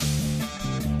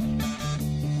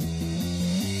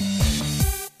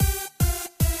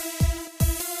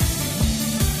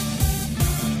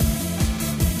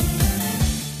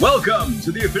Welcome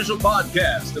to the official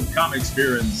podcast of Comics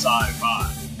Beer and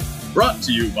Sci-Fi. Brought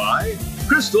to you by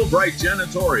Crystal Bright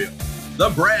Janitorial, the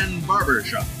Brand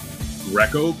Barbershop,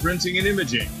 Greko Printing and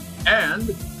Imaging, and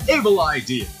Able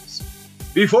Ideaz.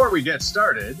 Before we get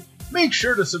started, make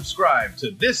sure to subscribe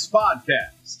to this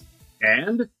podcast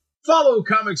and follow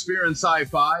Comics Beer and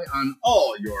Sci-Fi on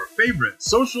all your favorite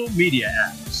social media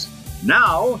apps.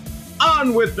 Now,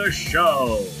 on with the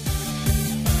show!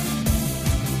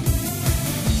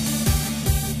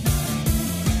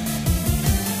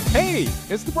 Hey,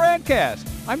 it's the Bradcast.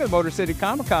 I'm at Motor City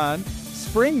Comic Con,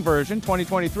 spring version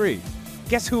 2023.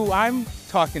 Guess who I'm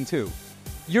talking to?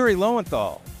 Yuri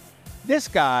Lowenthal. This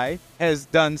guy has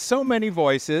done so many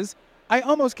voices, I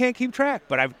almost can't keep track,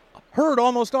 but I've heard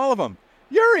almost all of them.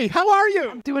 Yuri, how are you?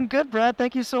 I'm doing good, Brad.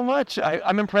 Thank you so much.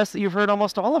 I'm impressed that you've heard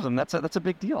almost all of them. That's a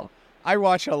big deal. I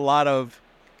watch a lot of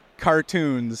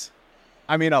cartoons.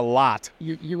 I mean, a lot.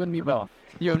 You and me both.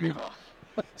 You and me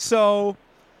both. So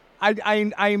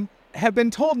I have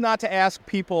been told not to ask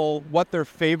people what their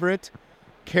favorite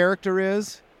character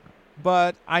is,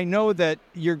 but I know that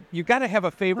you got to have a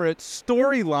favorite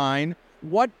storyline.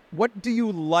 What do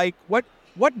you like? What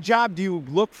job do you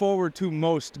look forward to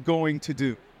most going to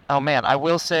do? Oh man, I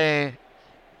will say,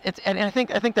 and I think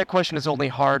that question is only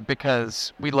hard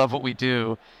because we love what we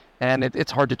do, and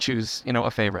it's hard to choose,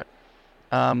 a favorite.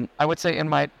 I would say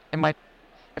if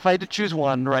I had to choose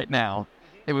one right now,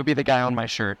 it would be the guy on my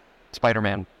shirt,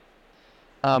 Spider-Man,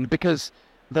 because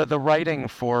the writing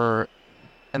for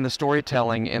and the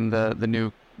storytelling in the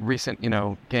new recent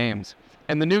games,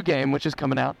 and the new game which is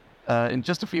coming out in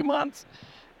just a few months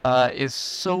is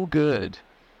so good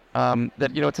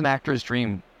that it's an actor's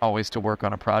dream always to work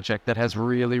on a project that has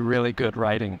really, really good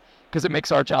writing, because it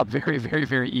makes our job very, very,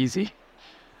 very easy.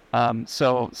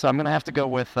 So I'm gonna have to go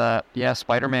with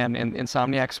Spider-Man and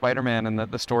Insomniac Spider-Man, and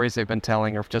the stories they've been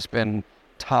telling have just been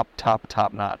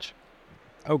top notch.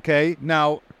 Okay,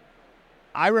 now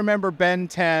I remember Ben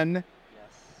 10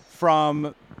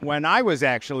 from when I was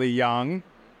actually younger.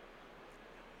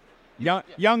 Yeah.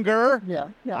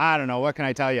 I don't know. What can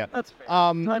I tell you? That's fair.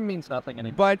 That means nothing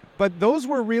anymore. But those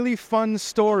were really fun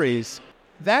stories.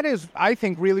 That is, I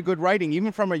think, really good writing,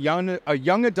 even from a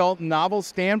young adult novel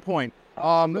standpoint.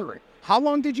 How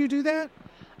long did you do that?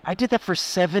 I did that for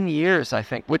 7 years, I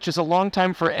think, which is a long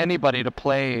time for anybody to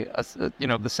play,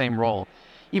 the same role.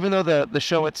 Even though the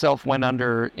show itself went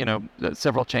under,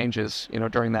 several changes,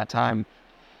 during that time.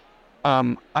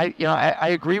 I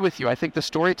agree with you. I think the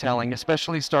storytelling,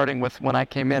 especially starting with when I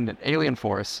came in at Alien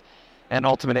Force and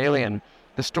Ultimate Alien,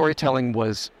 the storytelling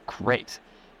was great.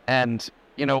 And,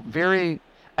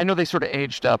 I know they sort of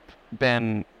aged up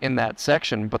Ben in that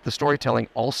section, but the storytelling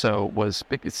also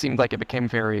it seemed like it became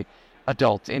very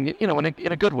adult in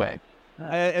a good way.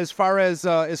 As far as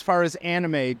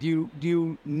anime, do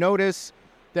you notice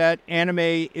that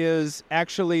anime is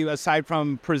actually, aside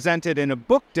from presented in a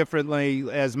book differently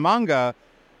as manga,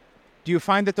 do you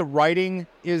find that the writing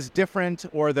is different,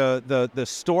 or the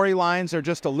storylines are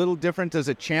just a little different? Does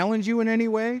it challenge you in any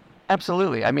way?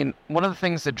 Absolutely. I mean, one of the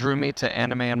things that drew me to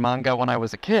anime and manga when I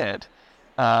was a kid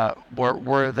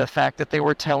were the fact that they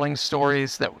were telling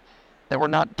stories that were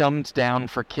not dumbed down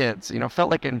for kids. Felt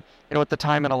like at the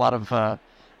time in a lot of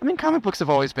comic books have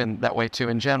always been that way too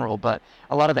in general, but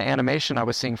a lot of the animation I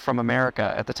was seeing from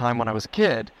America at the time when I was a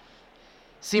kid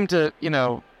seemed to,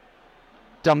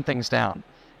 dumb things down.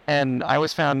 And I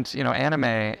always found, anime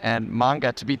and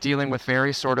manga to be dealing with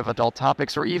very sort of adult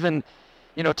topics, or even,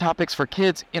 topics for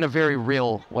kids in a very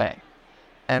real way.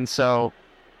 And so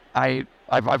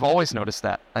I've always noticed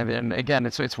that. And again,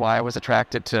 it's why I was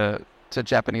attracted to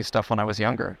Japanese stuff when I was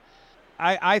younger.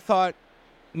 I thought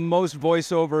most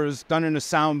voiceovers done in a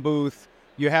sound booth,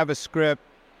 you have a script,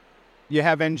 you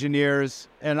have engineers,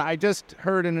 and I just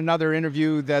heard in another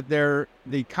interview that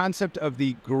the concept of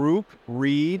the group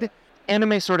read.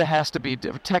 Anime sort of has to be,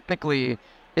 technically,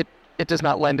 it does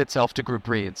not lend itself to group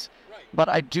reads. Right. But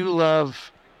I do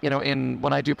love,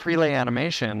 when I do prelay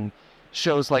animation,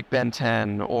 shows like Ben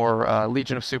 10 or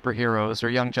Legion of Superheroes or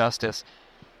Young Justice,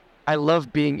 I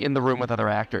love being in the room with other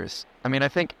actors. I mean, I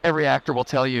think every actor will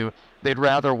tell you they'd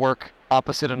rather work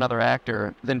opposite another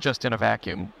actor than just in a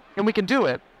vacuum. And we can do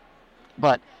it,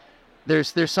 but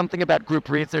there's something about group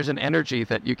reads. There's an energy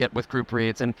that you get with group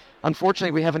reads, and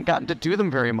unfortunately we haven't gotten to do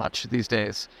them very much these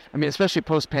days. I mean, especially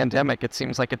post-pandemic, it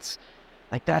seems like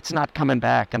that's not coming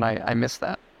back, and I miss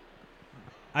that.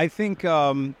 I think,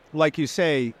 like you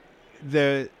say,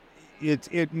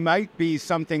 it might be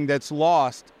something that's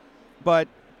lost, but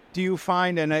do you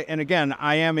find, and again,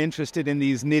 I am interested in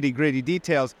these nitty-gritty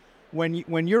details,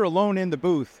 when you're alone in the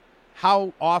booth,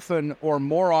 how often or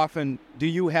more often do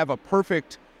you have a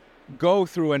perfect go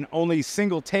through and only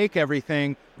single take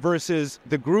everything versus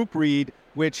the group read,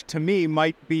 which to me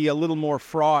might be a little more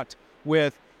fraught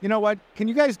with, you know what, can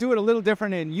you guys do it a little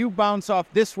different and you bounce off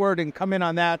this word and come in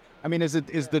on that? I mean, is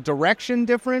the direction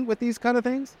different with these kind of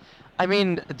things? I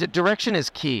mean, the direction is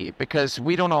key because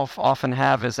we don't often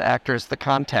have as actors the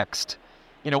context.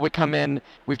 You know, we come in,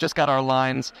 we've just got our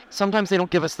lines. Sometimes they don't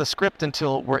give us the script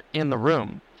until we're in the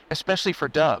room, especially for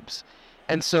dubs.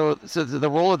 And so the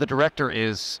role of the director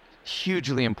is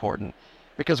hugely important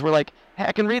because we're like, hey,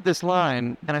 I can read this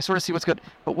line and I sort of see what's good,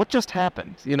 but what just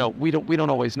happened? You know, we don't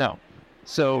always know.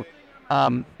 So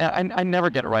I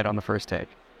never get it right on the first take,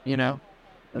 you know?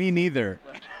 Me neither.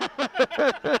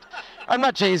 I'm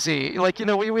not Jay-Z. Like, you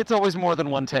know, it's always more than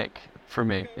one take for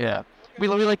me. Yeah. We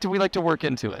like to work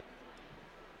into it.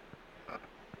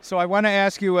 So I want to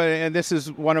ask you, and this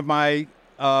is one of my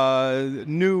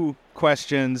new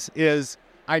questions, is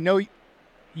I know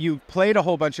you've played a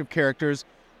whole bunch of characters.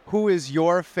 Who is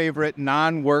your favorite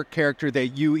non-work character that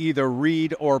you either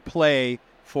read or play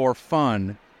for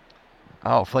fun?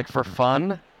 Oh, like for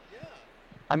fun?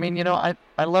 I mean, you know,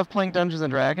 I love playing Dungeons and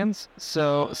Dragons,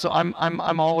 so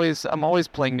I'm always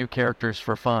playing new characters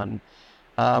for fun.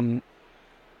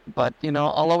 But you know,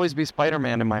 I'll always be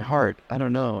Spider-Man in my heart. I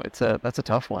don't know. That's a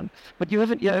tough one. But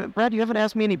Brad, you haven't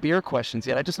asked me any beer questions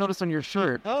yet. I just noticed on your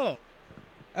shirt. Oh,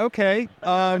 okay.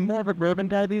 I'm more of a bourbon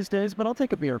guy these days, but I'll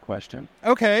take a beer question.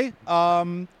 Okay.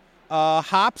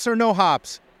 Hops or no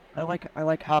hops? I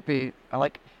like hoppy.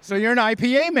 So you're an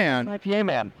IPA man. An IPA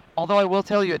man. Although I will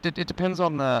tell you, it depends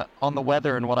on the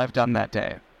weather and what I've done that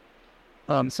day.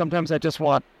 Sometimes I just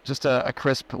want a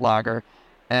crisp lager,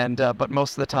 but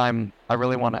most of the time I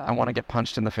really want to get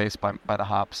punched in the face by the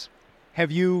hops.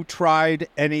 Have you tried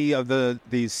any of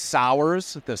these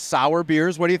sours, the sour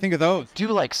beers? What do you think of those? I do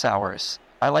like sours.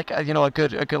 I like a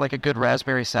good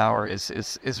raspberry sour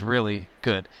is really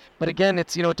good. But again, it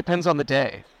depends on the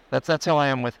day. That's how I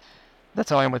am with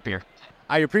beer.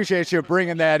 I appreciate you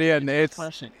bringing that in.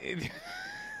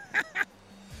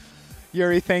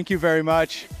 Yuri, thank you very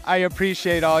much. I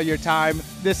appreciate all your time.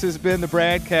 This has been the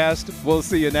Bradcast. We'll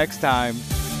see you next time.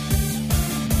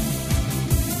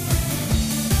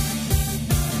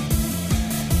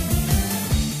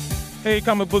 Hey,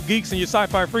 comic book geeks and your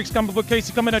sci-fi freaks. Comic book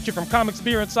Casey coming at you from Comics,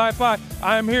 Beer, and Sci-Fi.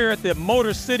 I am here at the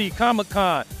Motor City Comic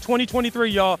Con 2023,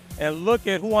 y'all. And look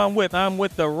at who I'm with. I'm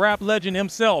with the rap legend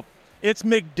himself. It's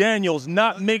McDaniels,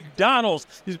 not McDonald's.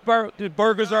 The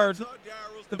burgers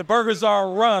are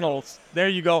Ronald's. There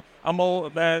you go. I'm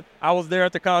old, man. I was there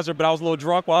at the concert, but I was a little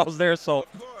drunk while I was there, so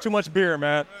too much beer,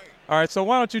 man. All right, so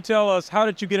why don't you tell us, how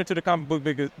did you get into the comic book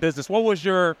business? What was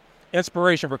your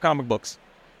inspiration for comic books?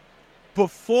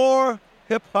 Before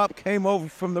hip-hop came over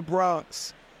from the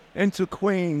Bronx into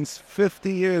Queens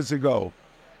 50 years ago,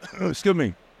 excuse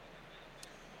me,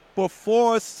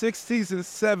 before 60s and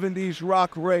 70s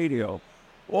rock radio,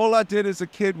 all I did as a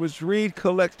kid was read,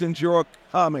 collect, and draw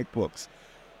comic books.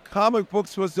 Comic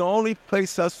books was the only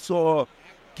place I saw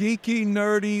geeky,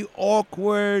 nerdy,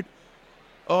 awkward,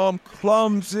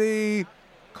 clumsy,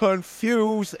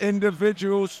 confused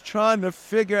individuals trying to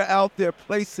figure out their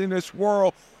place in this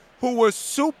world who were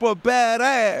super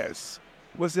badass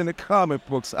was in the comic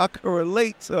books. I could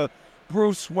relate to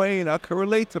Bruce Wayne. I could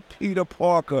relate to Peter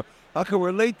Parker. I could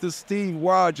relate to Steve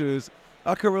Rogers.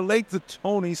 I could relate to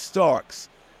Tony Starks.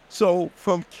 So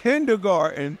from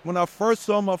kindergarten, when I first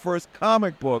saw my first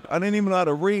comic book, I didn't even know how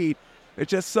to read.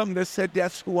 It's just something that said,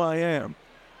 that's who I am.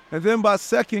 And then by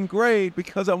second grade,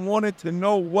 because I wanted to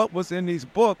know what was in these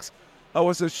books, I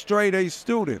was a straight A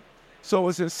student. So it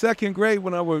was in second grade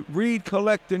when I would read,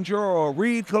 collect, and draw,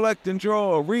 read, collect, and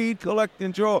draw, read, collect,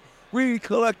 and draw, read,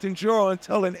 collect, and draw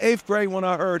until in 8th grade when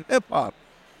I heard hip-hop.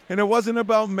 And it wasn't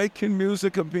about making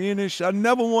music or being in I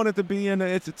never wanted to be in the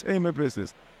entertainment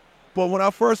business. But when I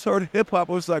first heard hip-hop,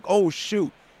 it was like, oh,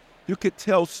 shoot. You could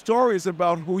tell stories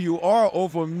about who you are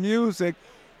over music,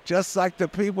 just like the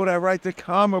people that write the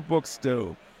comic books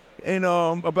do. And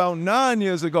about 9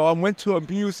 years ago, I went to a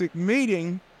music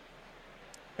meeting,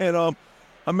 and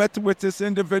I met with this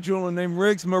individual named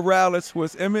Riggs Morales, who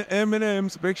was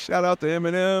Eminem's, big shout out to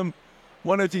Eminem,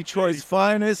 one of Detroit's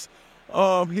finest.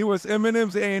 He was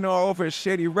Eminem's A&R over at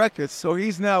Shady Records, so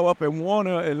he's now up in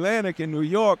Warner Atlantic in New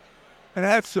York. And I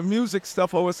had some music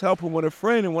stuff I was helping with a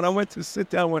friend, and when I went to sit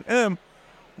down with him,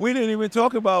 we didn't even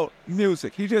talk about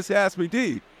music. He just asked me,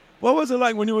 D, what was it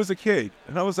like when you was a kid?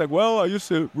 And I was like, well, I used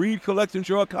to read, collect, and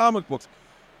draw comic books.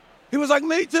 He was like,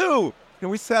 me too. And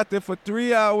we sat there for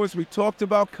 3 hours, we talked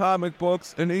about comic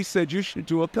books, and he said, you should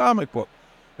do a comic book.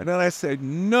 And then I said,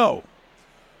 no.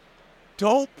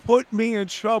 don't put me in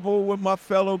trouble with my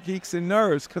fellow geeks and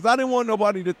nerds, because I didn't want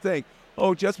nobody to think,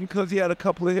 oh, just because he had a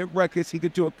couple of hit records, he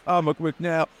could do a comic book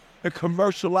now and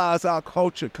commercialize our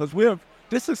culture, because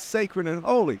this is sacred and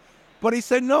holy. But he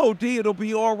said, no, D, it'll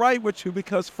be all right with you,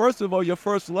 because first of all, your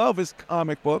first love is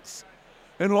comic books,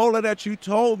 and all of that you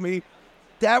told me,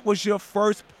 that was your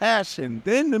first passion.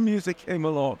 Then the music came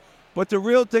along. But the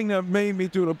real thing that made me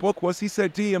do the book was, he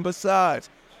said, D, and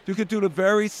besides, you could do the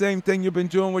very same thing you've been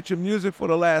doing with your music for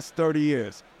the last 30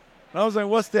 years. And I was like,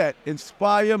 what's that?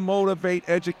 Inspire, motivate,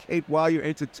 educate while you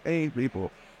entertain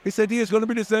people. He said, D, it's going to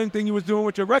be the same thing you was doing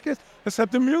with your records,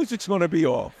 except the music's going to be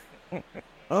off.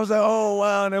 I was like, oh,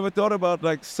 wow, I never thought about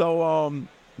it. So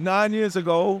 9 years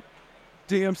ago,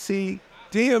 DMC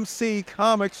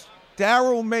Comics,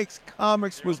 Darryl Makes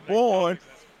Comics was born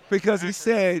because he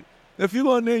said, if you're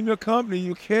going to name your company,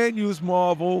 you can't use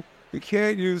Marvel, you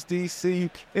can't use DC, you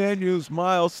can't use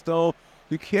Milestone,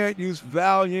 you can't use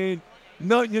Valiant.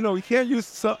 No, you can't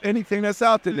use anything that's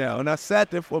out there now. And I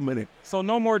sat there for a minute. So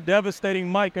no more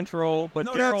devastating mic control, but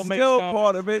no, Darryl that's makes still comics.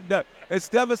 part of it. It's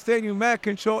devastating mic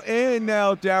control, and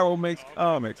now Darryl Makes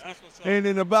Comics. And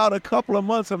in about a couple of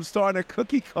months, I'm starting a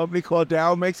cookie company called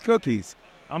Darryl Makes Cookies.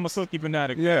 I'm a cookie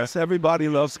fanatic. Yes, everybody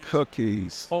loves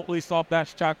cookies. Hopefully soft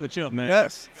batch chocolate chip, man.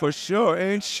 Yes, for sure.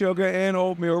 And sugar and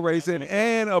oatmeal raisin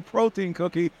and a protein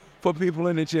cookie for people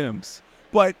in the gyms.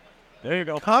 But there you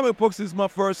go. Comic books is my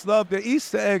first love. The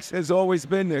Easter eggs has always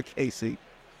been there, Casey.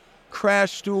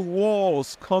 Crash through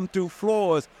walls, come through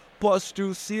floors, bust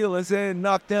through ceilings, and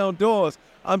knock down doors.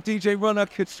 I'm DJ Run, I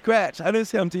could scratch. I didn't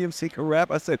say I'm DMC could rap.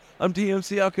 I said I'm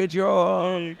DMC, I could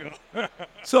draw. There you go.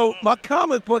 So my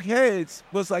comic book heads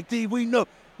was like, D, we know.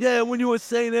 Yeah, when you were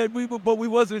saying that, but we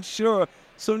wasn't sure.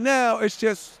 So now it's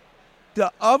just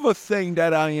the other thing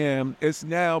that I am is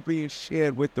now being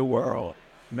shared with the world.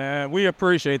 Man, we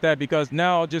appreciate that, because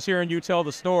now just hearing you tell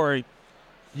the story,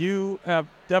 you have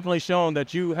definitely shown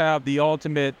that you have the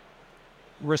ultimate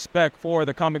respect for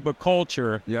the comic book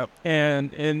culture. Yep.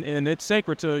 And it's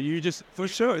sacred to you. Just for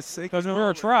sure, it's sacred. Because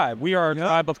we're a tribe. We are a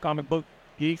tribe of comic book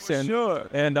geeks. For sure.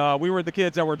 And we were the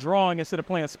kids that were drawing instead of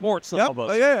playing sports. Some of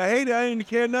us. Yeah, I hate it. I didn't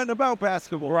care nothing about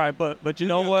basketball. Right, but you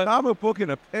know what? Comic book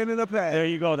and a pen and a pad. There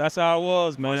you go. That's how it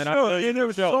was, man. For sure. And there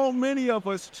were so many of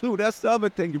us too. That's the other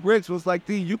thing. Briggs was like,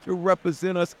 D, you can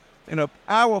represent us in a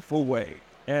powerful way.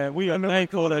 And we are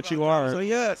thankful that you are. So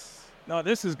yes. No,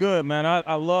 this is good, man.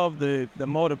 I love the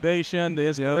motivation, the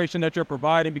inspiration that you're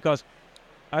providing, because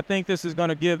I think this is going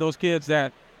to give those kids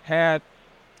that had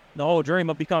the whole dream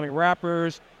of becoming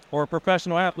rappers or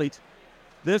professional athletes.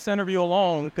 This interview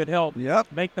alone could help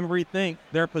make them rethink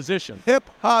their position.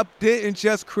 Hip-hop didn't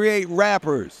just create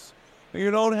rappers. You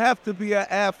don't have to be an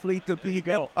athlete to be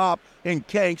hip-hop and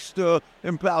gangster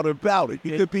and about it.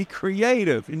 You could be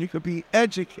creative, and you could be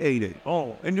educated.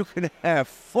 And you can have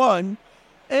fun.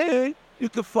 And you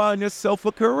can find yourself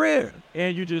a career.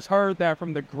 And you just heard that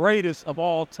from the greatest of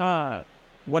all time.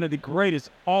 One of the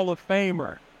greatest, Hall of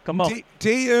Famer. Come on.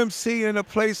 DMC in a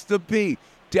place to be.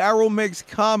 Darryl Makes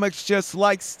Comics just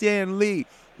like Stan Lee.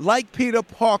 Like Peter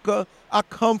Parker, I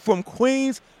come from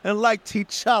Queens. And like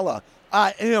T'Challa,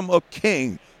 I am a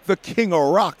king. The king of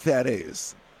rock, that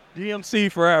is.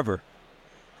 DMC forever.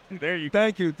 There you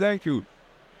go. Thank you.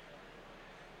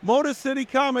 Motor City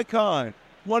Comic Con.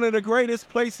 One of the greatest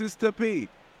places to be.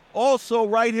 Also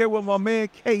right here with my man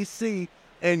KC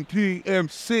and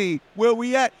DMC. Where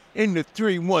we at? In the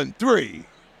 313.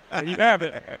 You have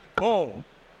it. Boom.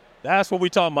 That's what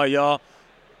we talking about, y'all.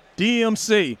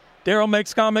 DMC. Darryl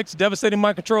Makes Comics. Devastating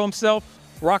Mind Control himself.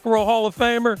 Rock and Roll Hall of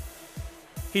Famer.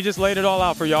 He just laid it all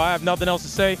out for y'all. I have nothing else to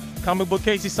say. Comic Book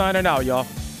Casey signing out, y'all.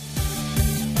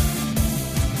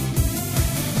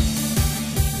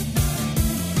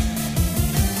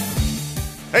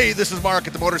 Hey, this is Mark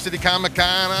at the Motor City Comic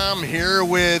Con. I'm here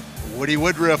with Woody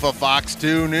Woodriffe of Fox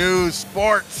 2 News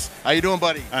Sports. How you doing,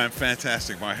 buddy? I'm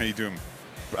fantastic, Mark. How you doing?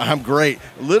 I'm great.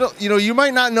 You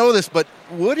might not know this, but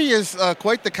Woody is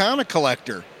quite the comic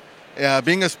collector.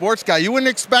 Being a sports guy, you wouldn't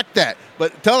expect that.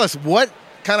 But tell us, what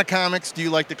kind of comics do you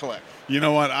like to collect? You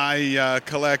know what? I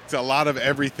collect a lot of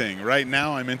everything. Right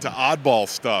now, I'm into oddball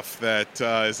stuff that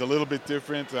is a little bit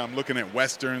different. I'm looking at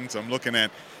Westerns. I'm looking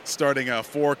at starting a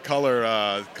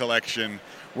 4-color collection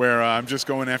where I'm just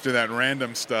going after that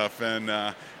random stuff. And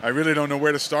I really don't know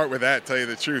where to start with that, tell you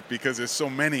the truth, because there's so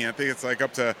many. I think it's like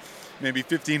up to maybe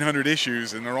 1,500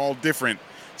 issues, and they're all different.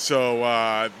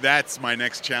 So that's my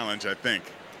next challenge, I think.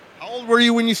 How old were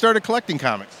you when you started collecting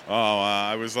comics?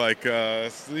 I was like,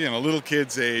 little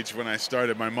kid's age when I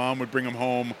started. My mom would bring them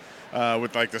home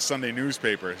with like the Sunday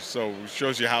newspaper. So it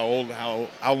shows you how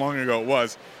long ago it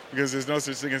was, because there's no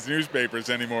such thing as newspapers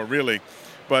anymore, really.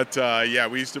 But yeah,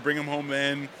 we used to bring them home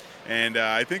then. And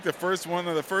I think the first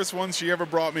ones she ever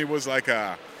brought me was like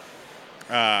a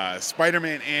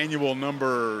Spider-Man Annual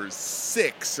number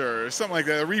 6 or something like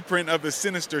that, a reprint of the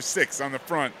Sinister Six on the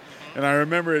front. And I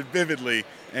remember it vividly.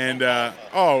 And it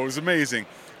was amazing.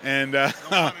 And No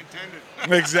pun intended.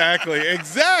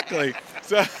 exactly.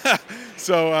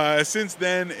 So since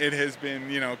then it has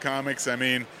been comics. I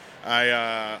mean,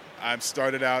 I've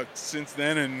started out since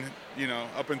then and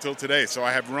up until today. So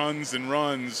I have runs and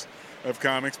runs of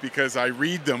comics because I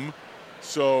read them.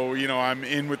 So I'm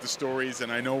in with the stories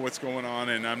and I know what's going on,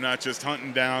 and I'm not just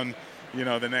hunting down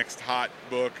the next hot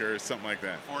book or something like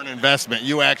that. For an investment,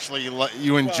 you actually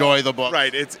enjoy the book.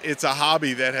 Right. It's a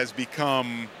hobby that has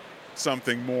become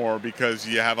something more because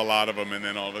you have a lot of them, and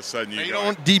then all of a sudden you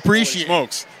don't depreciate. Holy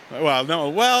smokes. Well, no.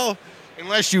 Well,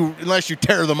 unless you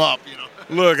tear them up,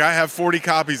 Look, I have 40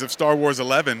 copies of Star Wars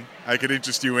 11. I could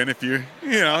interest you in if you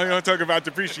want to talk about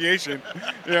depreciation.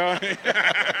 Yeah,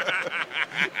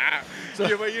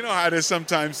 but you know how it is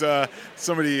sometimes.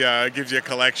 Somebody gives you a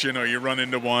collection, or you run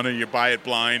into one, or you buy it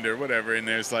blind, or whatever, and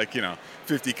there's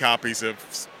 50 copies of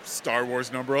Star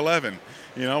Wars number 11.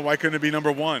 Why couldn't it be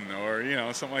number 1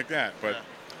 or something like that? But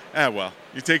well,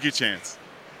 you take your chance.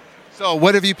 So,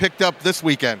 what have you picked up this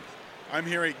weekend? I'm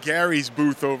here at Gary's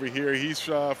booth over here. He's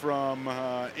from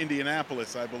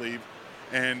Indianapolis, I believe,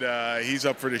 and he's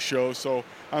up for the show. So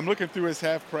I'm looking through his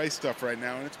half-price stuff right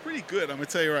now, and it's pretty good. I'm going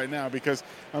to tell you right now, because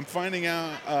I'm finding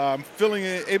out I'm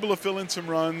able to fill in some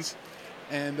runs,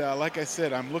 and like I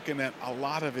said, I'm looking at a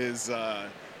lot of his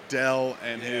Dell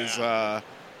and his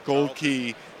Gold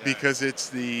Key, because it's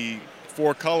the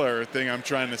 4-color thing I'm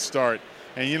trying to start.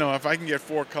 And if I can get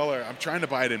 4-color, I'm trying to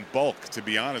buy it in bulk, to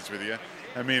be honest with you.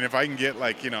 I mean, if I can get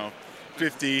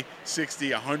 50,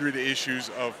 60, 100 issues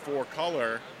of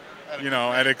 4-color,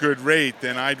 at a good rate,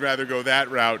 then I'd rather go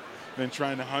that route than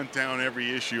trying to hunt down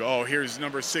every issue. Oh, here's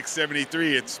number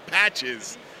 673. It's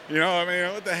patches. I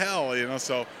mean, what the hell?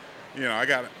 So, I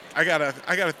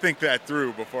gotta think that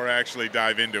through before I actually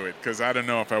dive into it, because I don't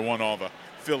know if I want all the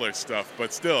filler stuff.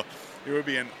 But still, it would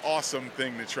be an awesome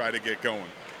thing to try to get going.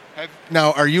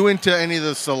 Now, are you into any of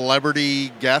the celebrity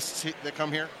guests that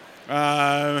come here?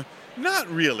 Not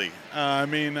really.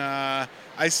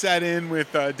 I sat in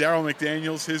with Darryl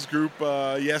McDaniels, his group,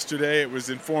 yesterday. It was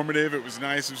informative. It was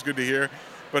nice. It was good to hear.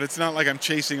 But it's not like I'm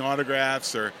chasing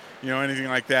autographs or anything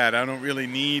like that. I don't really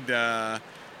need to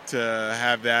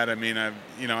have that. I mean, I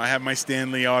have my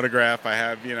Stan Lee autograph. I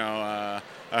have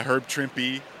a Herb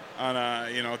Trimpe on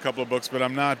a couple of books. But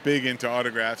I'm not big into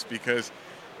autographs because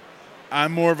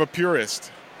I'm more of a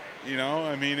purist.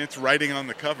 I mean, it's writing on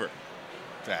the cover.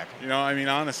 Exactly.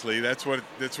 Honestly, that's what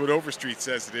Overstreet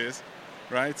says it is,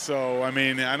 right? So, I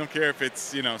mean, I don't care if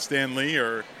it's Stan Lee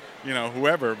or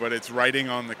whoever, but it's writing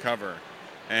on the cover,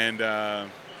 and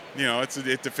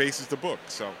it defaces the book.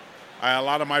 So, a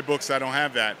lot of my books I don't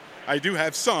have that. I do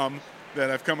have some that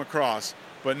I've come across,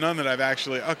 but none that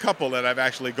a couple that I've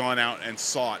actually gone out and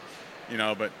sought,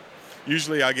 But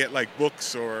usually I get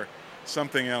books or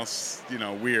something else,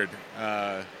 weird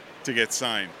to get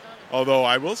signed. Although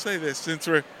I will say this,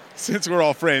 since we're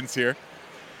all friends here,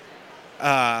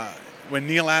 when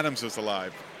Neil Adams was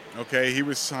alive, okay, he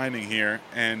was signing here,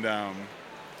 and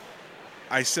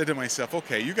I said to myself,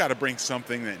 okay, you got to bring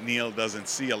something that Neil doesn't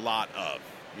see a lot of.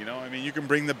 I mean, you can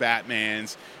bring the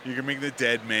Batmans, you can bring the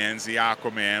Deadmans, the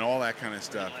Aquaman, all that kind of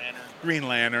stuff. Green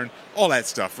Lantern, all that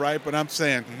stuff, right? But I'm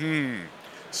saying,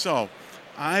 So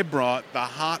I brought the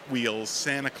Hot Wheels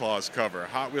Santa Claus cover,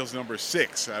 Hot Wheels number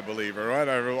 6, I believe, or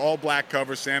whatever, all black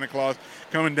cover, Santa Claus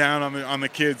coming down on the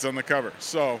kids on the cover.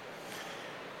 So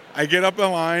I get up the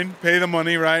line, pay the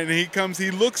money, right, and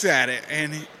he looks at it,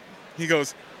 and he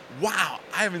goes, wow,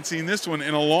 I haven't seen this one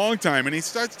in a long time, and he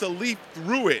starts to leaf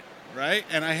through it, right,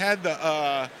 and I had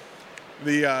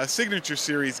the Signature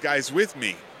Series guys with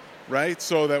me, right,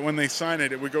 so that when they sign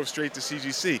it, it would go straight to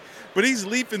CGC. But he's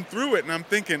leaping through it, and I'm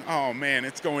thinking, oh, man,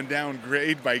 it's going down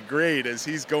grade by grade as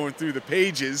he's going through the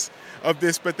pages of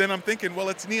this. But then I'm thinking, well,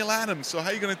 it's Neil Adams, so how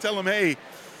are you going to tell him, hey,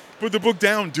 put the book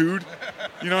down, dude?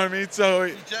 You know what I mean? So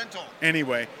be gentle.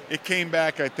 Anyway, it came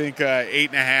back, I think,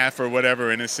 8.5 or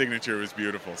whatever, and his signature was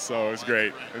beautiful. So it was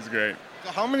great. It was great.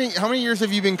 So how many years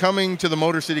have you been coming to the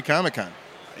Motor City Comic Con?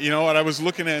 You know what? I was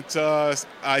looking at,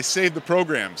 I saved the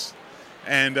programs.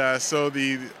 And so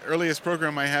the earliest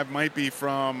program I have might be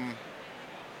from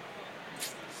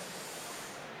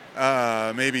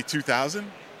maybe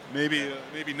 2000,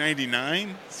 maybe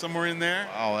 99, somewhere in there.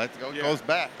 Oh, that goes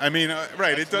back. I mean,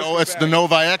 right, it does. It's the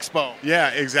Novi Expo. Yeah,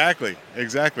 exactly.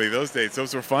 Those days,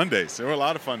 those were fun days. There were a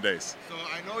lot of fun days. So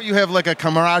I know you have like a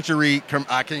camaraderie.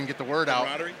 I can't even get the word out.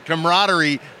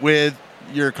 Camaraderie with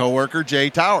your coworker Jay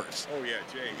Towers. Oh yeah,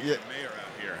 Jay. He's the mayor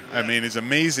out here. Yeah. I mean, it's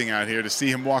amazing out here to see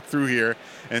him walk through here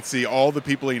and see all the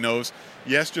people he knows.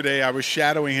 Yesterday, I was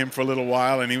shadowing him for a little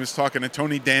while, and he was talking to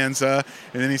Tony Danza,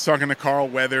 and then he's talking to Carl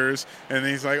Weathers, and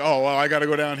then he's like, oh, well, I got to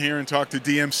go down here and talk to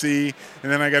DMC,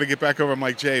 and then I got to get back over. I'm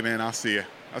like, Jay, man, I'll see you.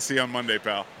 I'll see you on Monday,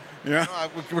 pal. Yeah.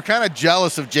 We're kind of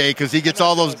jealous of Jay because he gets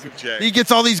all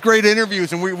these great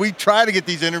interviews, and we try to get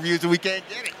these interviews, and we can't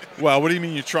get it. Well, what do you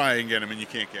mean you try and get them and you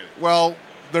can't get it? Well,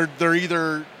 they're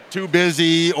either too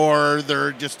busy or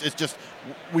it's just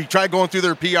we try going through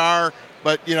their PR,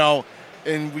 but,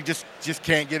 and we just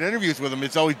can't get interviews with him.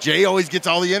 It's always Jay always gets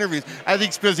all the interviews. I think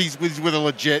it's because he's with a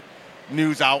legit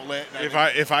news outlet.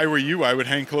 If I were you, I would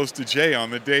hang close to Jay on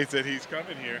the dates that he's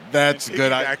coming here. That's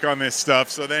good. Back on this stuff.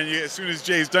 So then, as soon as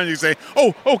Jay's done, you say,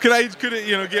 "Oh, could I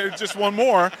get just one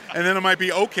more?" And then it might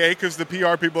be okay because the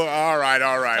PR people are all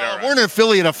right. We're an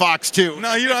affiliate of Fox too.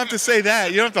 No, you don't have to say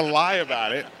that. You don't have to lie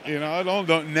about it.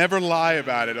 Don't never lie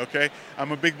about it. Okay,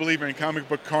 I'm a big believer in comic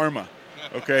book karma.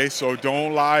 Okay, so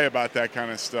don't lie about that kind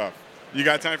of stuff. You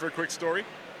got time for a quick story?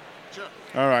 Sure.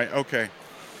 All right. Okay.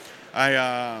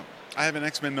 I have an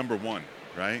X-Men #1,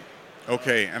 right?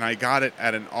 Okay, and I got it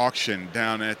at an auction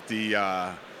down at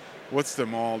the, what's the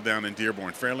mall down in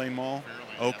Dearborn? Fairlane Mall?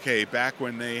 Okay, back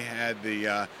when they had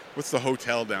the, what's the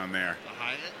hotel down there? The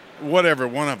Hyatt? Whatever,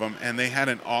 one of them, and they had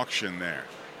an auction there.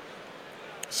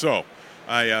 So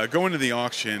I go into the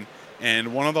auction,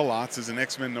 and one of the lots is an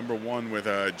X-Men #1 with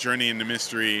a Journey into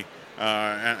Mystery,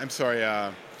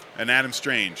 an Adam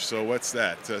Strange. So what's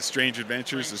that? Strange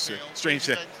Adventures? Strange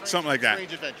something like that.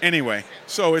 Anyway,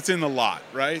 so it's in the lot,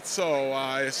 right? So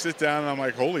I sit down and I'm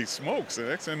like, holy smokes,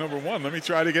 an X-Men #1. Let me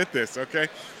try to get this, okay?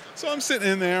 So I'm sitting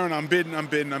in there and I'm bidding.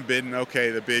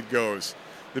 Okay, the bid goes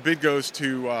to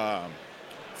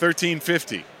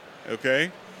 $13.50,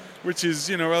 okay? Which is,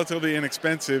 relatively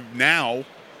inexpensive now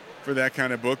for that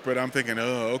kind of book, but I'm thinking,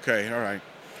 oh, okay, all right.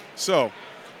 So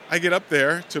I get up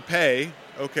there to pay.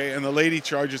 Okay, and the lady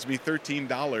charges me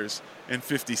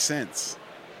 $13.50,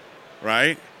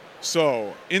 right?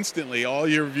 So instantly, all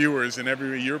your viewers and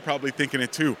you're probably thinking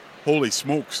it too. Holy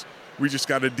smokes, we just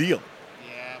got a deal.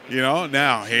 Yeah.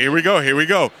 Now here we go.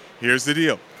 Here's the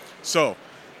deal. So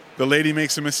the lady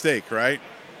makes a mistake, right?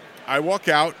 I walk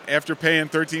out after paying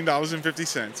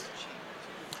 $13.50,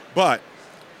 but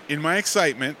in my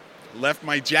excitement, left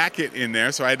my jacket in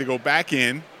there, so I had to go back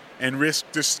in and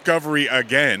risk discovery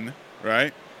again.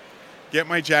 Right? Get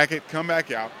my jacket, come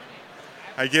back out.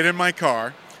 I get in my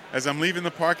car. As I'm leaving the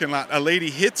parking lot, a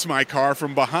lady hits my car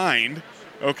from behind.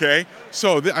 Okay?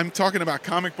 So I'm talking about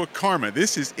comic book karma.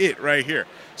 This is it right here.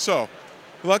 So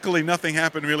luckily nothing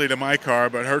happened really to my car,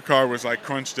 but her car was like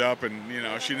crunched up and,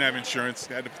 she didn't have insurance.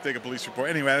 Had to take a police report.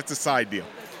 Anyway, that's a side deal.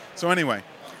 So anyway,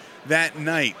 that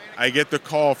night I get the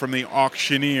call from the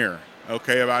auctioneer,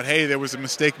 okay, about, hey, there was a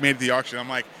mistake made at the auction. I'm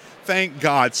like, thank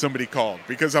God somebody called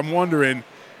because I'm wondering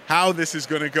how this is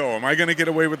going to go. Am I going to get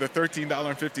away with a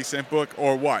 $13.50 book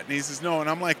or what? And he says, no. And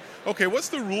I'm like, okay, what's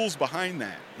the rules behind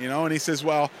that? And he says,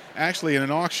 well, actually in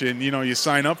an auction, you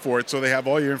sign up for it so they have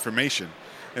all your information.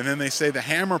 And then they say the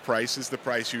hammer price is the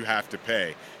price you have to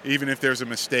pay, even if there's a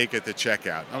mistake at the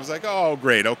checkout. I was like, oh,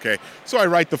 great, okay. So I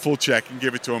write the full check and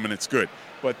give it to him and it's good.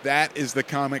 But that is the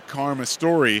comic karma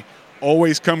story.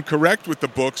 Always come correct with the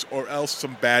books or else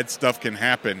some bad stuff can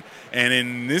happen. And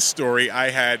in this story, I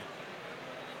had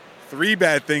 3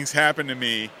 bad things happen to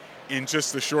me in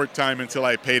just a short time until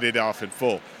I paid it off in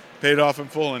full. Paid it off in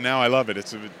full, and now I love it.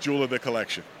 It's a jewel of the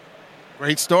collection.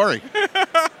 Great story.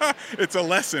 It's a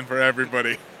lesson for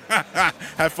everybody.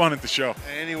 Have fun at the show.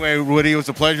 Anyway, Woody, it was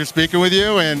a pleasure speaking with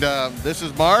you. And this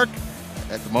is Mark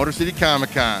at the Motor City Comic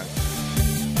Con.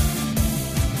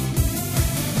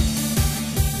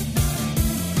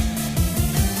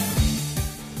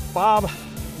 Bob,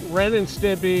 Ren and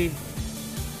Stimpy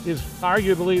is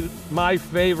arguably my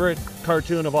favorite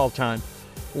cartoon of all time.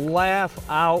 Laugh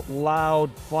out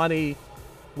loud, funny.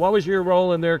 What was your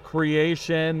role in their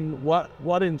creation?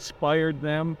 What inspired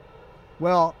them?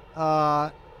 Well,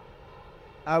 I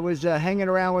was hanging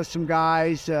around with some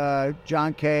guys,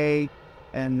 John Kay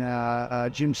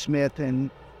and Jim Smith and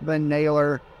Len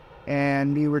Naylor,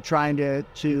 and we were trying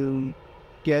to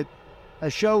get a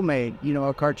show made,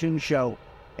 a cartoon show.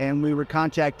 And we were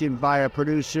contacted by a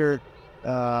producer,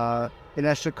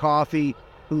 Vanessa Coffey,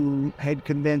 who had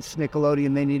convinced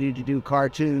Nickelodeon they needed to do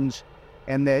cartoons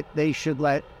and that they should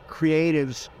let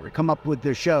creatives come up with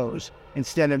their shows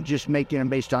instead of just making them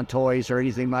based on toys or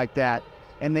anything like that.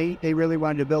 And they really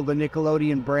wanted to build a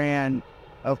Nickelodeon brand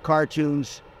of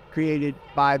cartoons created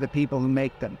by the people who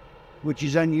make them, which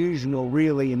is unusual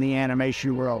really in the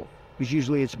animation world, because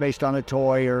usually it's based on a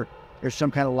toy or there's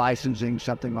some kind of licensing,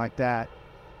 something like that.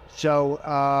 So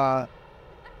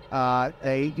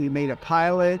they made a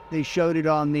pilot. They showed it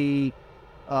on the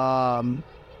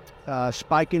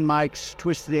Spike and Mike's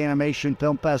Twisted Animation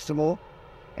Film Festival,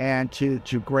 and to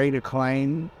great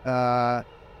acclaim.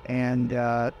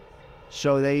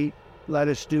 So they let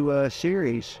us do a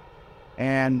series,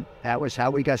 and that was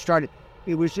how we got started.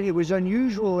 It was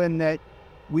unusual in that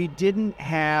we didn't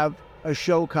have a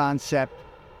show concept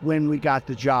when we got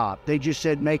the job. They just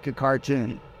said make a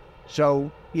cartoon.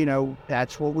 So,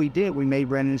 that's what we did. We made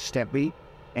Ren and Stimpy,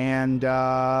 and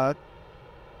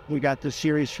we got the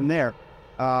series from there.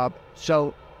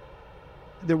 So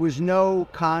there was no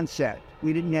concept.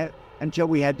 We didn't have until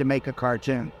we had to make a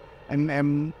cartoon.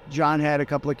 And John had a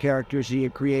couple of characters he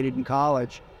had created in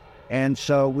college, and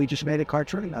so we just made a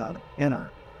cartoon out of it.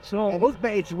 So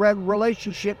it's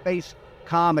relationship-based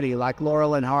comedy like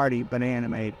Laurel and Hardy, but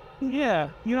animated. Yeah,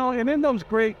 and in those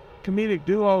great comedic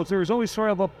duos, there's always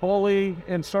sort of a bully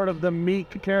and sort of the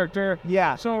meek character.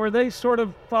 Yeah. So were they sort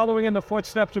of following in the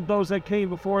footsteps of those that came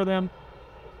before them?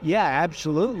 Yeah,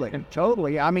 absolutely.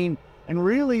 Totally. And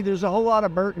really, there's a whole lot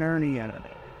of Bert and Ernie in it.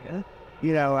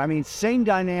 Yeah. Same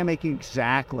dynamic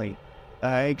exactly,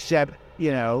 except,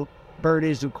 Bert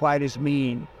isn't quite as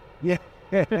mean. Yeah.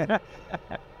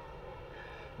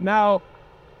 Now,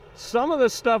 some of the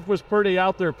stuff was pretty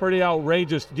out there, pretty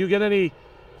outrageous. Did you get any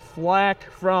flack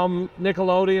from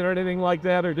Nickelodeon or anything like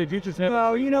that, or did you just have...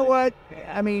 Well, you know what?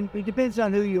 It depends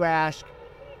on who you ask.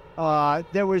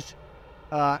 There was,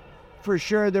 for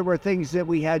sure, there were things that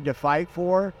we had to fight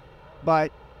for,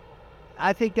 but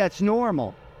I think that's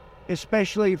normal,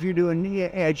 especially if you're doing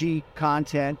edgy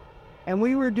content. And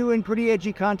we were doing pretty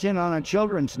edgy content on a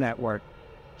children's network.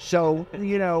 So,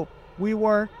 we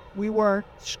weren't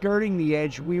skirting the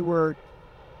edge. We were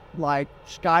like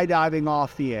skydiving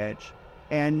off the edge.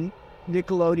 And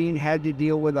Nickelodeon had to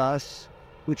deal with us,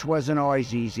 which wasn't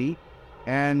always easy.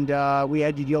 And we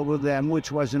had to deal with them,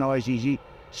 which wasn't always easy.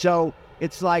 So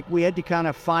it's like we had to kind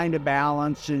of find a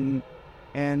balance and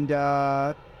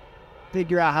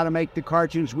figure out how to make the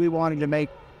cartoons we wanted to make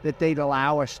that they'd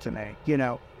allow us to make,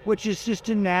 which is just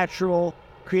a natural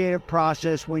creative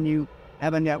process when you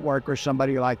have a network or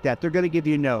somebody like that. They're going to give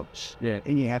you notes,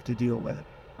 and you have to deal with it.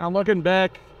 I'm looking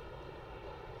back,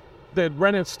 that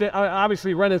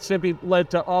obviously Ren and Stimpy led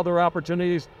to other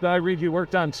opportunities. I read you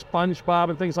worked on SpongeBob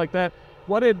and things like that.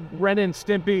 What did Ren and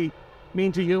Stimpy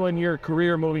mean to you in your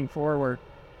career moving forward?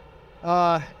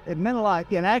 It meant a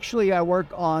lot. And actually, I work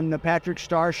on the Patrick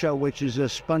Star Show, which is a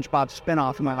SpongeBob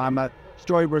spinoff. I'm a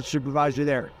storyboard supervisor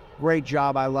there. Great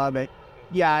job. I love it.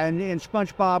 Yeah, and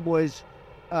SpongeBob was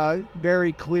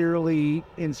very clearly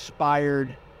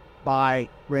inspired by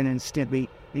Ren and Stimpy.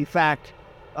 In fact,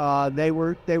 they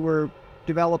were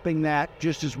developing that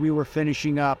just as we were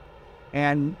finishing up,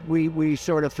 and we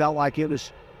sort of felt like it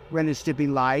was Ren and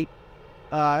Stimpy light,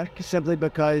 simply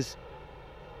because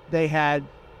they had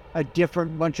a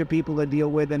different bunch of people to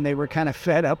deal with, and they were kind of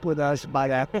fed up with us by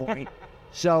that point.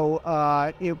 So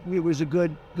it was a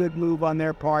good move on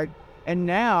their part. And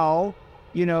now,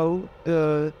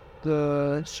 the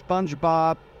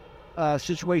SpongeBob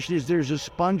situation is there's a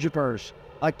Spongeverse,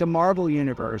 like the Marvel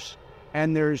Universe.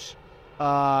 And there's,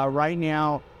 right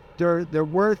now, there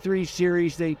were 3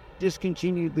 series. They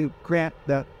discontinued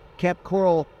the Camp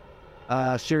Coral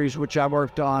series, which I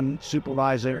worked on,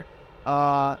 supervisor,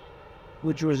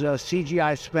 which was a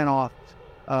CGI spinoff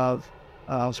of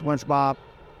SpongeBob.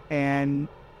 And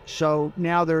so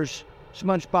now there's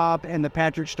SpongeBob and the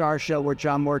Patrick Star Show, which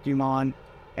I'm working on.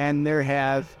 And there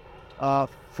have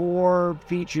 4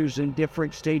 features in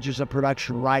different stages of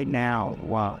production right now.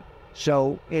 Wow.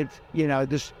 So it's,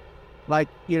 this, like,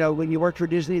 when you work for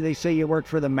Disney, they say you work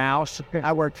for the mouse.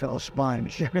 I work for the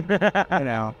sponge,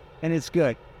 and it's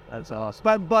good. That's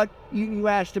awesome. But you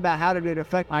asked about how did it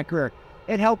affect my career.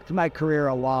 It helped my career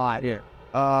a lot. Yeah.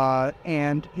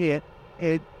 And it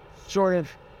sort of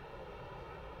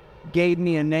gave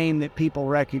me a name that people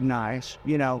recognize,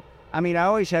 I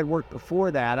always had work before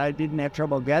that. I didn't have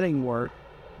trouble getting work,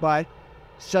 but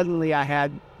suddenly I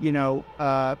had,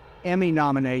 Emmy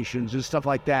nominations and stuff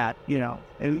like that, and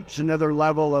it's another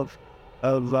level of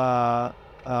a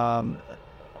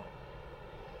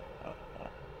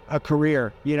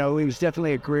career. It was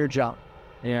definitely a career jump.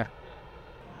 Yeah.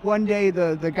 One day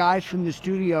the guys from the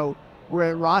studio were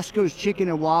at Roscoe's Chicken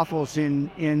and Waffles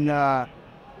in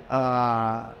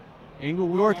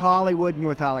North Hollywood.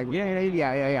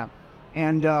 Yeah.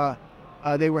 And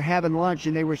they were having lunch,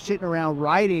 and they were sitting around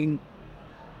writing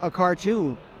a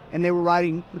cartoon, and they were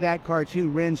writing that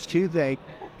cartoon, Ren's Toothache,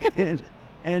 and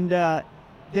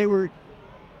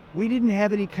we didn't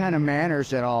have any kind of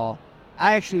manners at all.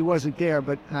 I actually wasn't there,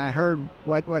 but I heard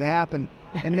what happened,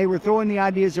 and they were throwing the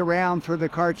ideas around for the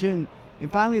cartoon,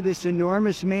 and finally this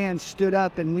enormous man stood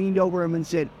up and leaned over him and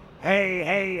said,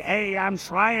 Hey, I'm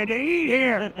trying to eat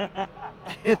here.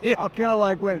 And they all kind of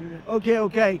like went,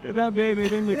 okay. That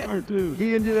baby in the cartoon.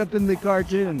 He ended up in the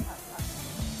cartoon.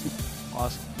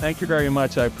 Awesome. Thank you very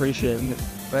much. I appreciate it.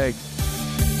 Thanks.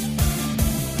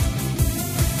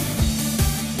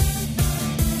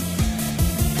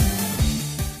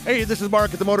 Hey, this is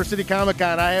Mark at the Motor City Comic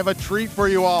Con. I have a treat for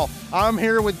you all. I'm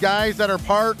here with guys that are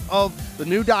part of the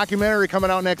new documentary coming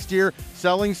out next year,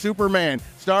 Selling Superman,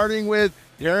 starting with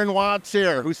Darren Watts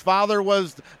here, whose father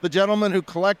was the gentleman who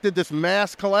collected this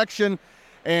mass collection,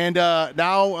 and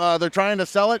now they're trying to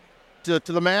sell it to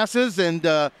the masses and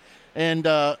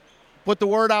put the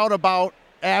word out about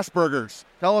Asperger's.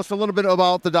 Tell us a little bit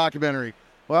about the documentary.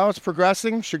 Well, it's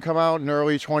progressing. Should come out in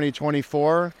early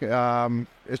 2024.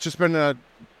 It's just been a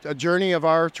journey of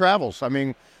our travels. I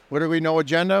mean, literally no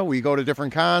agenda. We go to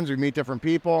different cons, we meet different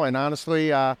people, and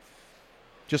honestly,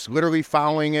 just literally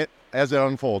following it as it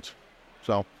unfolds.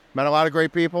 So, met a lot of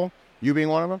great people, you being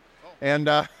one of them, and,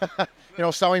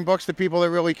 selling books to people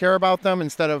that really care about them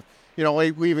instead of,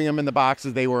 leaving them in the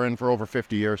boxes they were in for over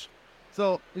 50 years.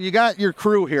 So, you got your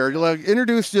crew here.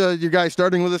 Introduce you guys,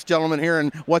 starting with this gentleman here,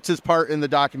 and what's his part in the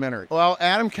documentary? Well,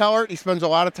 Adam Kellert, he spends a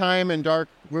lot of time in dark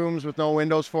rooms with no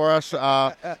windows for us.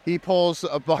 He pulls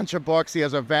a bunch of books. He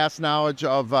has a vast knowledge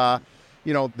of,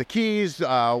 the keys,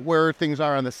 where things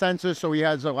are on the census. So he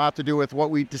has a lot to do with what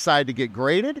we decide to get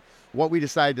graded, what we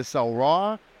decide to sell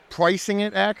raw, pricing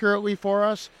it accurately for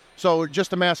us. So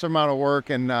just a massive amount of work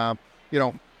and,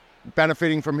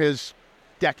 benefiting from his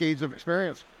decades of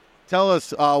experience. Tell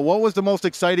us, what was the most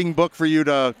exciting book for you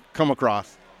to come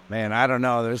across? Man, I don't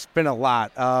know. There's been a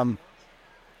lot.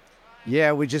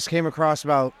 We just came across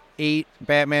about 8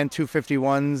 Batman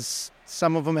 251s.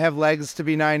 Some of them have legs to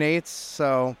be 9/8,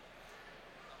 so...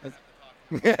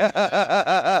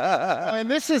 And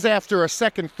this is after a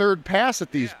second, third pass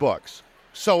at these books.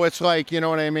 So it's like, you know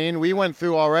what I mean? We went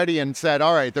through already and said,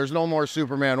 all right, there's no more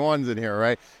Superman 1s in here,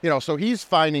 right? So he's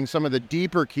finding some of the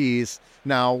deeper keys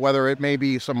now, whether it may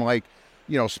be some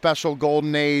special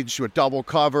Golden Age with double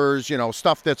covers,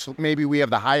 stuff that's maybe we have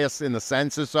the highest in the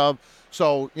census of.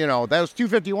 So, those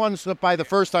 251s slipped by the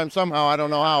first time somehow, I don't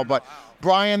know how, but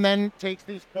Brian then takes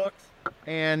these books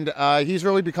and he's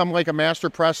really become like a master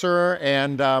presser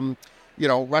and,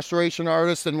 restoration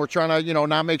artist, and we're trying to,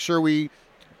 not make sure we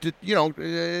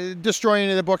destroy any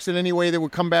of the books in any way that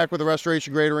would come back with a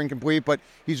restoration grade or incomplete, but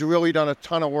he's really done a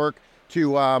ton of work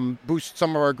to boost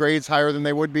some of our grades higher than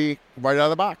they would be right out of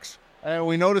the box. And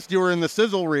we noticed you were in the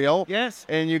sizzle reel. Yes.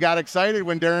 And you got excited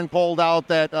when Darren pulled out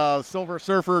that Silver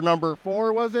Surfer number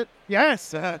 4, was it?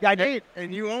 Yes, I did.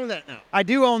 And you own that now. I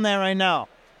do own that right now.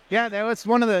 Yeah, that was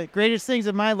one of the greatest things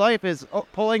in my life is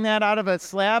pulling that out of a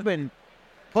slab and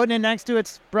putting it next to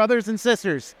its brothers and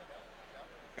sisters.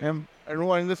 And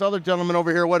this other gentleman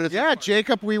over here, what is it? Yeah,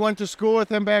 Jacob, we went to school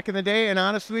with him back in the day, and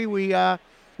honestly, we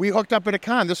hooked up at a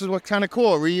con. This is what's kind of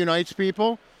cool. It reunites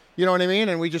people, you know what I mean?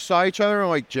 And we just saw each other, and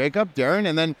like, Jacob, Darren,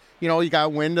 and then, he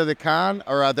got wind of the con,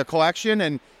 or the collection,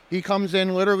 and he comes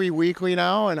in literally weekly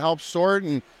now and helps sort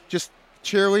and just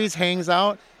cheerleads, hangs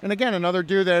out. And again, another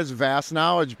dude that has vast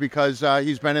knowledge because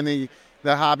he's been in the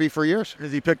hobby for years.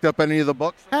 Has he picked up any of the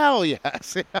books? Hell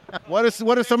yes. What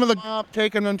are some of the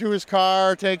taking them to his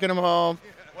car, taking them home?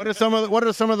 What are some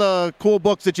of the cool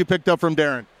books that you picked up from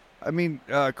Darren? I mean,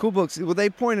 cool books. Well, they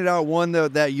pointed out one,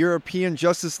 that European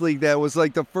Justice League that was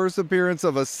like the first appearance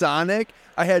of a Sonic.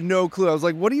 I had no clue. I was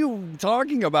like, what are you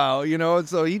talking about? And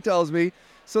so he tells me.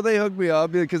 So they hooked me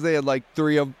up because they had like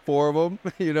 3 or 4 of them,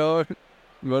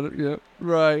 But, yeah,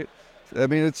 right. I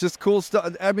mean, it's just cool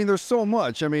stuff. I mean, there's so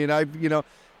much. I mean,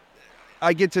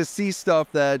 I get to see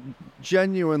stuff that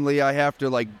genuinely I have to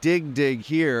like dig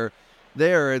here.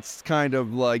 There, it's kind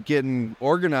of like getting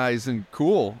organized and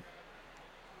cool.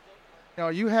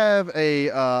 You have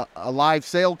a live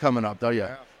sale coming up, don't you?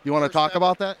 Yeah. You want to talk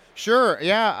about that? Sure.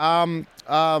 Yeah.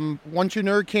 One True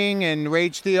Nerd King and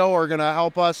Rage Theo are gonna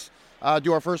help us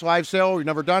do our first live sale. We've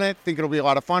never done it. Think it'll be a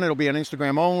lot of fun. It'll be on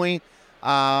Instagram only.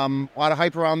 A lot of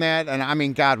hype around that, and I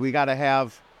mean, God, we got to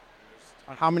have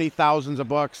how many thousands of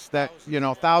books that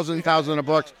thousands of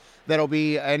books that'll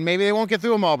be, and maybe they won't get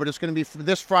through them all, but it's going to be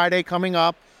this Friday coming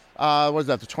up. What is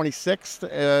that? The 26th,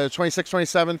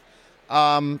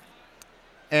 27th.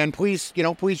 And please,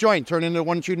 please join. Turn into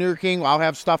One True New King. I'll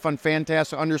have stuff on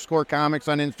Fantastic_Comics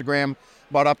on Instagram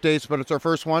about updates, but it's our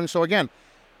first one. So again,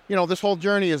 this whole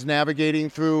journey is navigating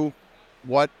through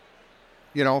what,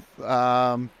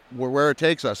 where it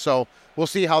takes us. So we'll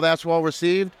see how that's well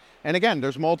received. And again,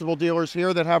 there's multiple dealers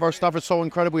here that have our stuff. It's so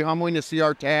incredibly humbling to see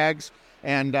our tags.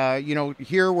 And,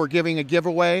 here we're giving a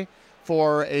giveaway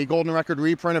for a Golden Record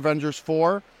reprint, Avengers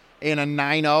 4, in a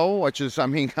 9.0, which is,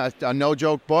 a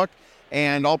no-joke book.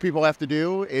 And all people have to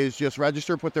do is just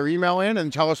register, put their email in,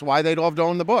 and tell us why they'd love to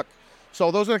own the book. So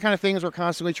those are the kind of things we're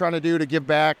constantly trying to do to give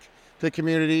back to the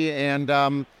community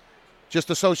and just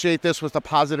associate this with a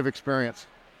positive experience.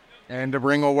 And to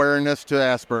bring awareness to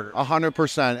Asperger's.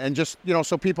 100%. And just,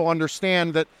 so people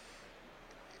understand that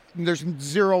there's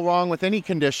zero wrong with any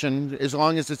condition as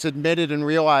long as it's admitted and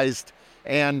realized.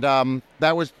 And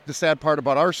that was the sad part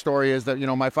about our story is that,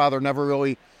 my father never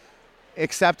really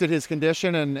accepted his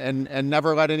condition and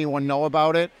never let anyone know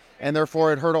about it. And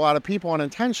therefore it hurt a lot of people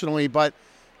unintentionally. But,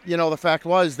 the fact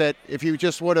was that if you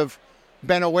just would have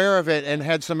been aware of it and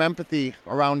had some empathy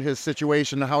around his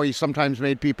situation and how he sometimes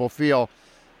made people feel,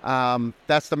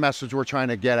 that's the message we're trying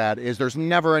to get at, is there's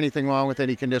never anything wrong with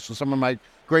any condition. Some of my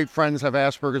great friends have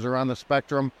Asperger's or on the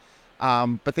spectrum,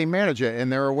 but they manage it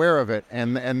and they're aware of it.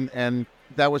 And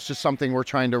that was just something we're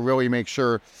trying to really make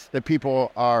sure that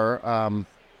people are,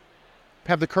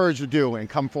 have the courage to do and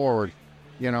come forward,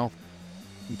 and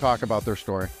talk about their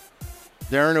story.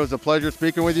 Darren, it was a pleasure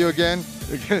speaking with you again.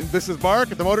 This is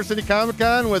Mark at the Motor City Comic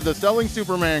Con with the Selling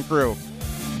Superman crew.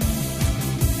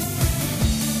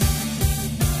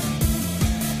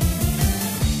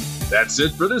 That's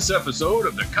it for this episode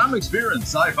of the Comics, Beer, and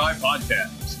Sci-Fi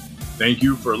Podcast. Thank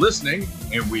you for listening,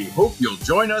 and we hope you'll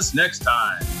join us next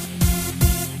time.